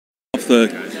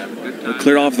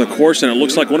the course, and it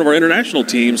looks like one of our international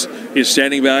teams is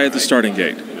standing by at the starting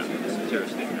gate. All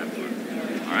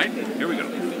right, here we go.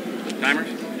 Timers.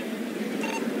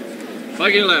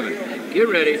 Buggy 11. Get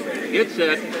ready. Get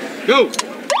set. Go.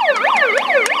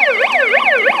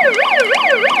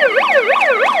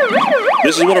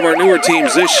 This is one of our newer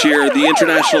teams this year, the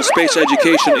International Space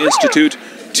Education Institute,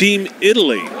 Team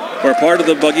Italy, where part of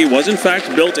the buggy was in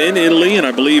fact built in Italy, and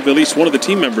I believe at least one of the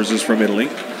team members is from Italy.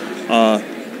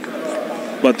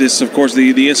 But this, of course,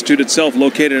 the institute itself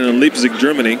located in Leipzig,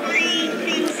 Germany.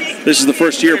 This is the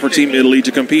first year for Team Italy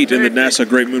to compete in the NASA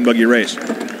Great Moon Buggy Race. You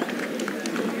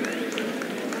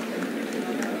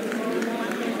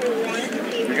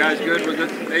guys good with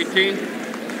this 18?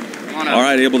 All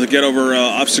right, able to get over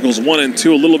obstacles 1 and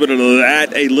 2. A little bit of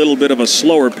that, a little bit of a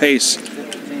slower pace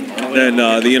than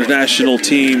the international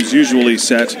teams usually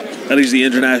set, at least the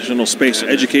International Space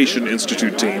Education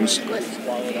Institute teams.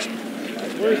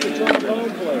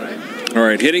 All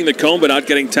right, hitting the cone but not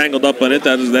getting tangled up on it,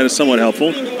 that is somewhat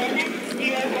helpful.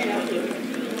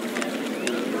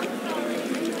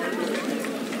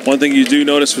 One thing you do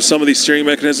notice with some of these steering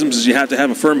mechanisms is you have to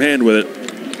have a firm hand with it,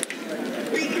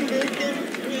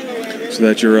 so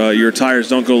that your tires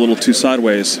don't go a little too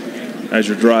sideways as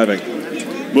you're driving.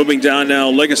 Moving down now,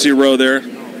 Legacy Row there,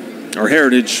 or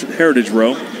Heritage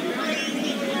Row,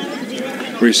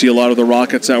 where you see a lot of the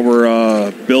rockets that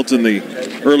were built in the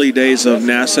early days of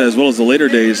NASA, as well as the later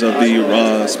days of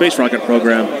the space rocket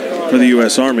program for the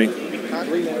U.S. Army.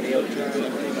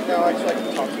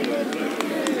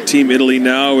 Team Italy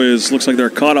now looks like they're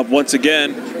caught up once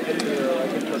again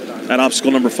at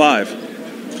obstacle number 5.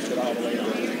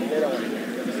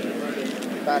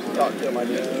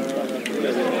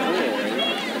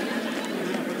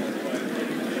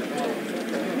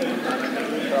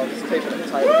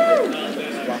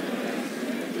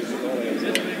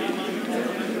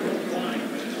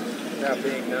 Not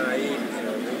being naive,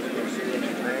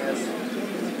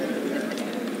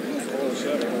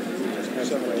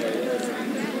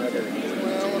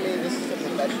 well, I mean, this is a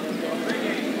professional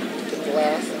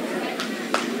glass.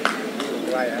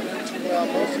 Right. Well,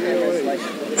 most of it is like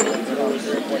about $3,000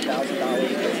 or $4,000.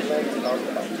 This thing is about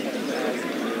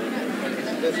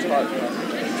 $20,000. This part costs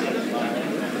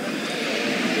 $25,000.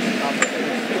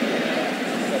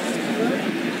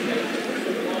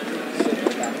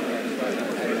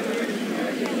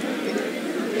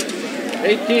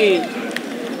 18.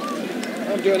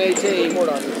 I'm doing 18.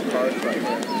 More on these cards right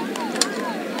here.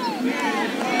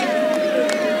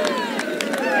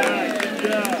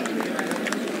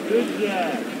 Good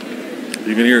job.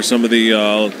 You can hear some of the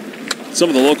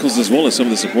locals as well as some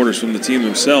of the supporters from the team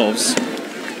themselves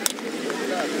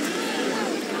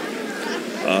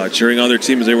cheering on their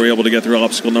team as they were able to get through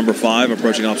obstacle number 5,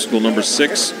 approaching obstacle number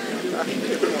 6,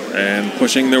 and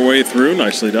pushing their way through.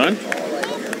 Nicely done.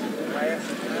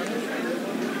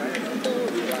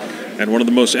 And one of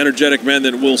the most energetic men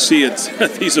that we'll see at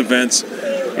these events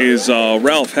is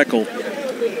Ralph Heckel.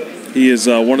 He is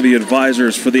one of the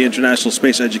advisors for the International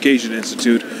Space Education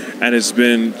Institute and has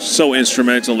been so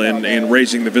instrumental in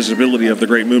raising the visibility of the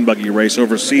Great Moon Buggy Race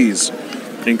overseas,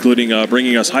 including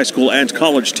bringing us high school and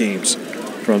college teams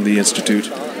from the Institute,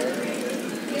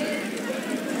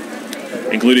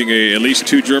 including at least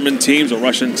 2 German teams, a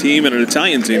Russian team, and an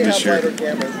Italian team this year.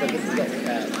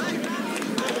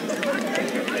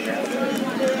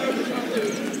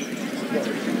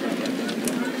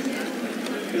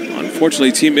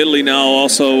 Unfortunately, Team Italy now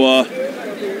also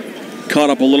caught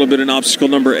up a little bit in obstacle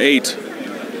number 8.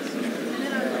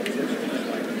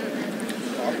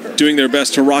 Doing their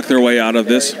best to rock their way out of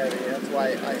this.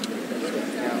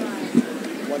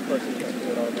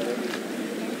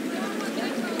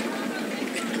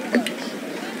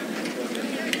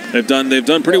 They've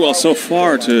done pretty well so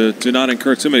far to not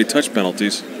incur too many touch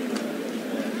penalties.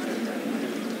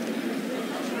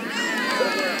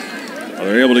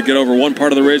 They're able to get over one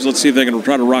part of the ridge. Let's see if they can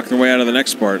try to rock their way out of the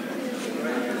next part.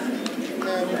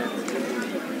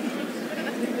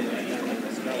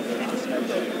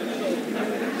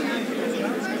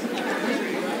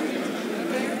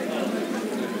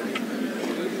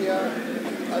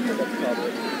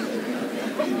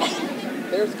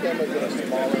 There's cameras that are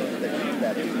smaller that keep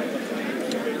that in.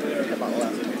 Come on,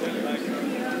 last one.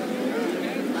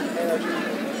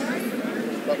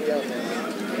 But we have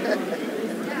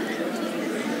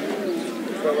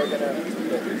so we're gonna.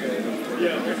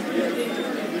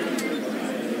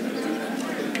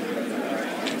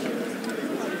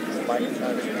 Mike's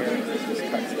not in here. This just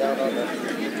cuts down on the.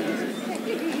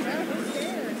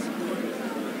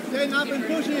 Okay, not been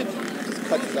pushing.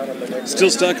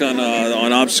 Still stuck on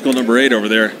obstacle number 8 over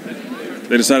there.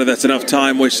 They decided that's enough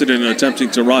time wasted in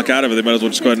attempting to rock out of it. They might as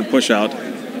well just go ahead and push out.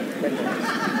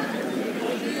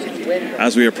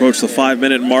 As we approach the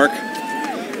 5-minute mark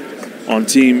on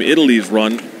Team Italy's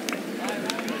run.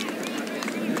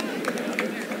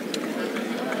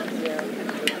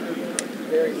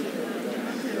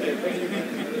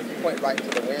 Point right to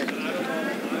the wind.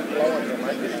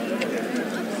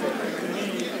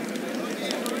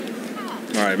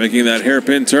 All right, making that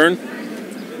hairpin turn.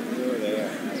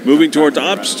 Moving towards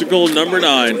obstacle number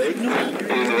 9.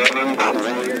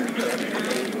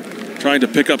 Trying to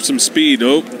pick up some speed.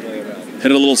 Oh, hit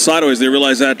a little sideways. They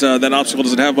realize that that obstacle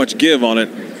doesn't have much give on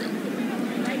it.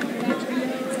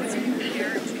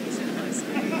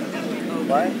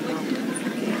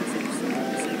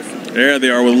 There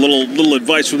they are with a little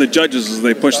advice from the judges as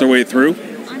they push their way through.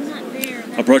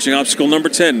 Approaching obstacle number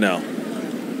 10 now.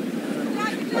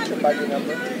 What's your buggy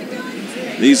number?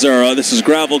 This is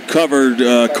gravel covered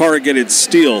corrugated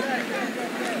steel.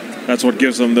 That's what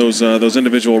gives them those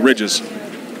individual ridges.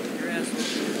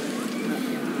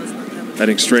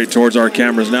 Heading straight towards our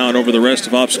cameras now and over the rest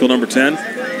of obstacle number 10.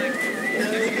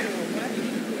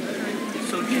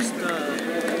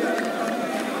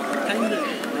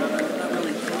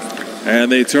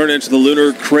 And they turn into the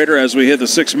lunar crater as we hit the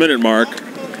 6-minute mark.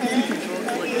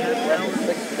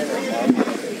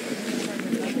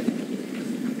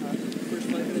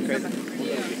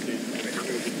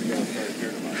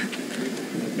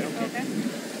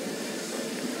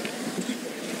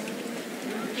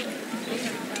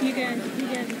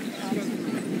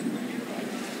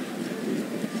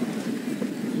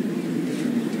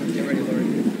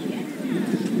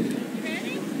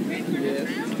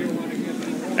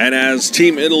 And as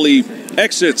Team Italy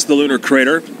exits the lunar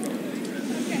crater,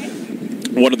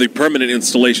 one of the permanent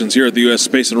installations here at the U.S.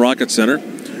 Space and Rocket Center,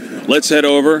 let's head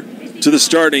over to the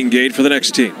starting gate for the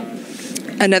next team.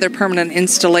 Another permanent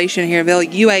installation here,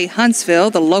 UA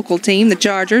Huntsville, the local team, the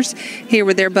Chargers, here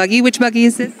with their buggy. Which buggy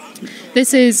is this?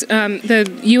 This is the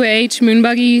UAH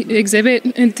moonbuggy exhibit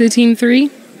to Team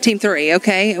 3. Team 3,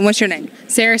 okay. And what's your name?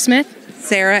 Sarah Smith.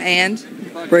 Sarah and?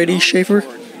 Brady Schaefer.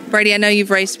 Brady, I know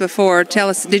you've raced before. Tell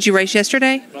us, did you race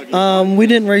yesterday? We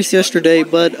didn't race yesterday,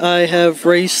 but I have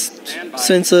raced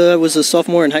since I was a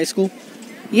sophomore in high school.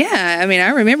 Yeah, I mean, I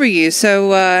remember you.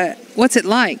 So what's it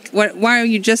like? Why are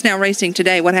you just now racing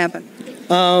today? What happened?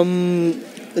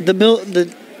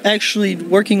 Actually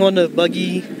working on the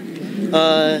buggy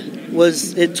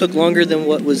it took longer than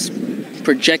what was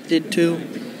projected to,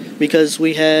 because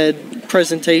we had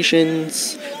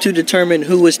presentations to determine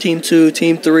who was Team 2,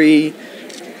 Team 3,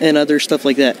 and other stuff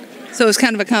like that. So it was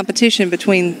kind of a competition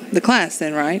between the class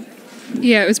then, right?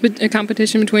 Yeah, it was a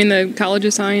competition between the College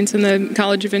of Science and the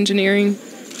College of Engineering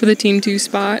for the Team 2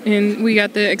 spot, and we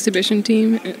got the exhibition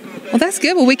team. Well, that's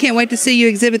good. Well, we can't wait to see you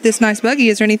exhibit this nice buggy.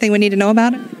 Is there anything we need to know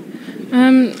about it?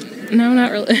 No,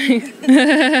 not really.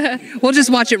 We'll just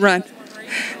watch it run.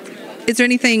 Is there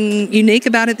anything unique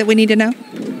about it that we need to know?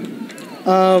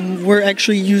 We're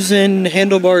actually using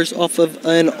handlebars off of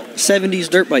a 70s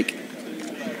dirt bike.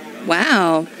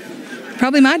 Wow.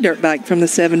 Probably my dirt bike from the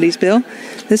 70s, Bill.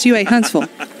 This UA Huntsville.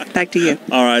 Back to you.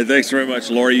 All right, thanks very much,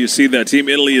 Lori. You see that Team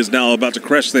Italy is now about to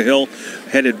crest the hill,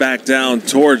 headed back down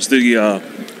towards the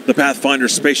Pathfinder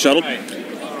space shuttle.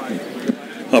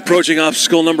 Approaching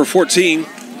obstacle number 14.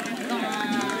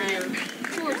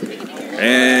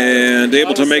 And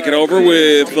able to make it over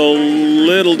with a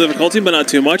little difficulty, but not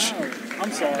too much.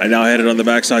 And now headed on the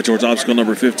backside towards obstacle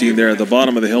number 15 there at the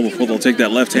bottom of the hill before they'll take that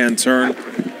left-hand turn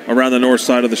around the north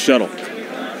side of the shuttle.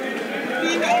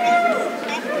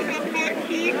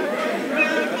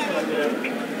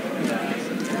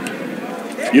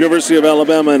 University of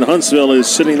Alabama in Huntsville is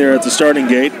sitting there at the starting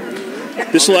gate.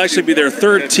 This will actually be their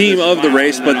third team of the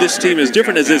race, but this team is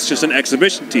different as it's just an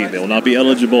exhibition team. They will not be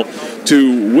eligible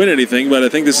to win anything, but I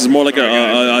think this is more like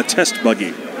a test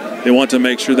buggy. They want to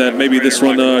make sure that maybe this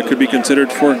one could be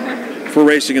considered for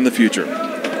racing in the future.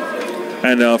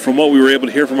 And from what we were able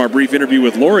to hear from our brief interview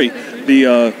with Lori,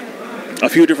 a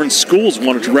few different schools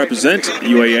wanted to represent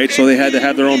UAH, so they had to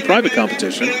have their own private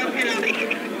competition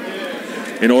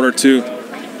in order to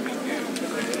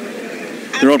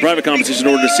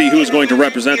see who was going to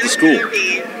represent the school.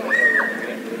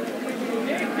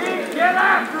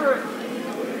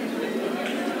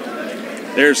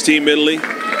 There's Team Italy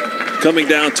coming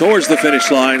down towards the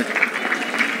finish line.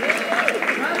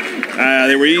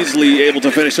 They were easily able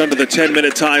to finish under the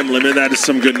 10-minute time limit. That is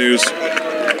some good news.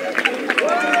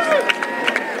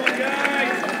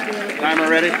 Timer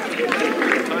ready?